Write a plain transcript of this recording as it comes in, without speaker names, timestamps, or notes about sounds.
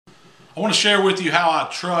I want to share with you how I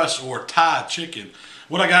truss or tie chicken.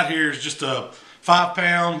 What I got here is just a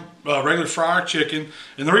 5-pound regular fryer chicken,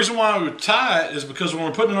 and the reason why I would tie it is because when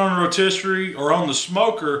we're putting it on a rotisserie or on the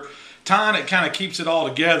smoker, tying it kind of keeps it all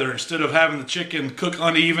together instead of having the chicken cook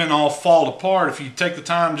uneven, all fall apart. If you take the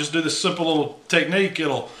time, just do this simple little technique,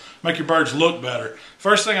 it'll make your birds look better.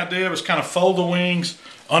 First thing I did was kind of fold the wings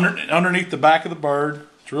underneath the back of the bird.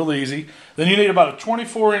 It's real easy. Then you need about a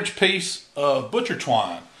 24-inch piece of butcher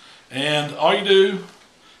twine. And all you do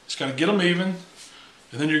is kind of get them even,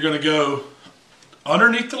 and then you're going to go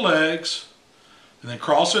underneath the legs, and then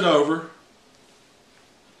cross it over,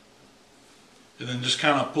 and then just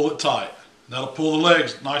kind of pull it tight. That'll pull the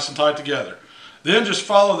legs nice and tight together. Then just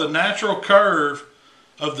follow the natural curve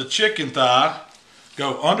of the chicken thigh,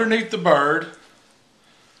 go underneath the bird,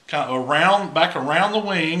 kind of back around the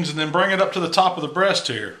wings, and then bring it up to the top of the breast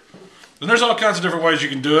here. And there's all kinds of different ways you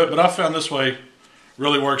can do it, but I found this way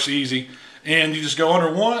really works easy. And you just go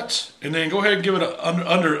under once, and then go ahead and give it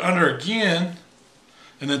under again,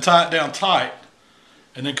 and then tie it down tight,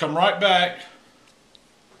 and then come right back,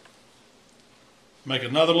 make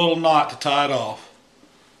another little knot to tie it off,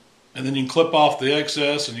 and then you can clip off the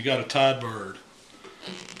excess, and you got a tied bird.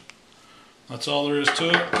 That's all there is to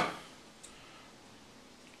it.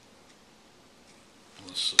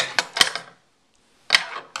 Let's see.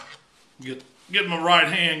 Get my right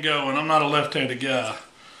hand going. I'm not a left-handed guy.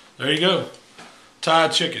 There you go.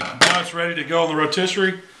 Tied chicken. Now it's ready to go on the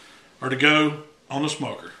rotisserie or to go on the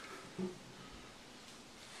smoker.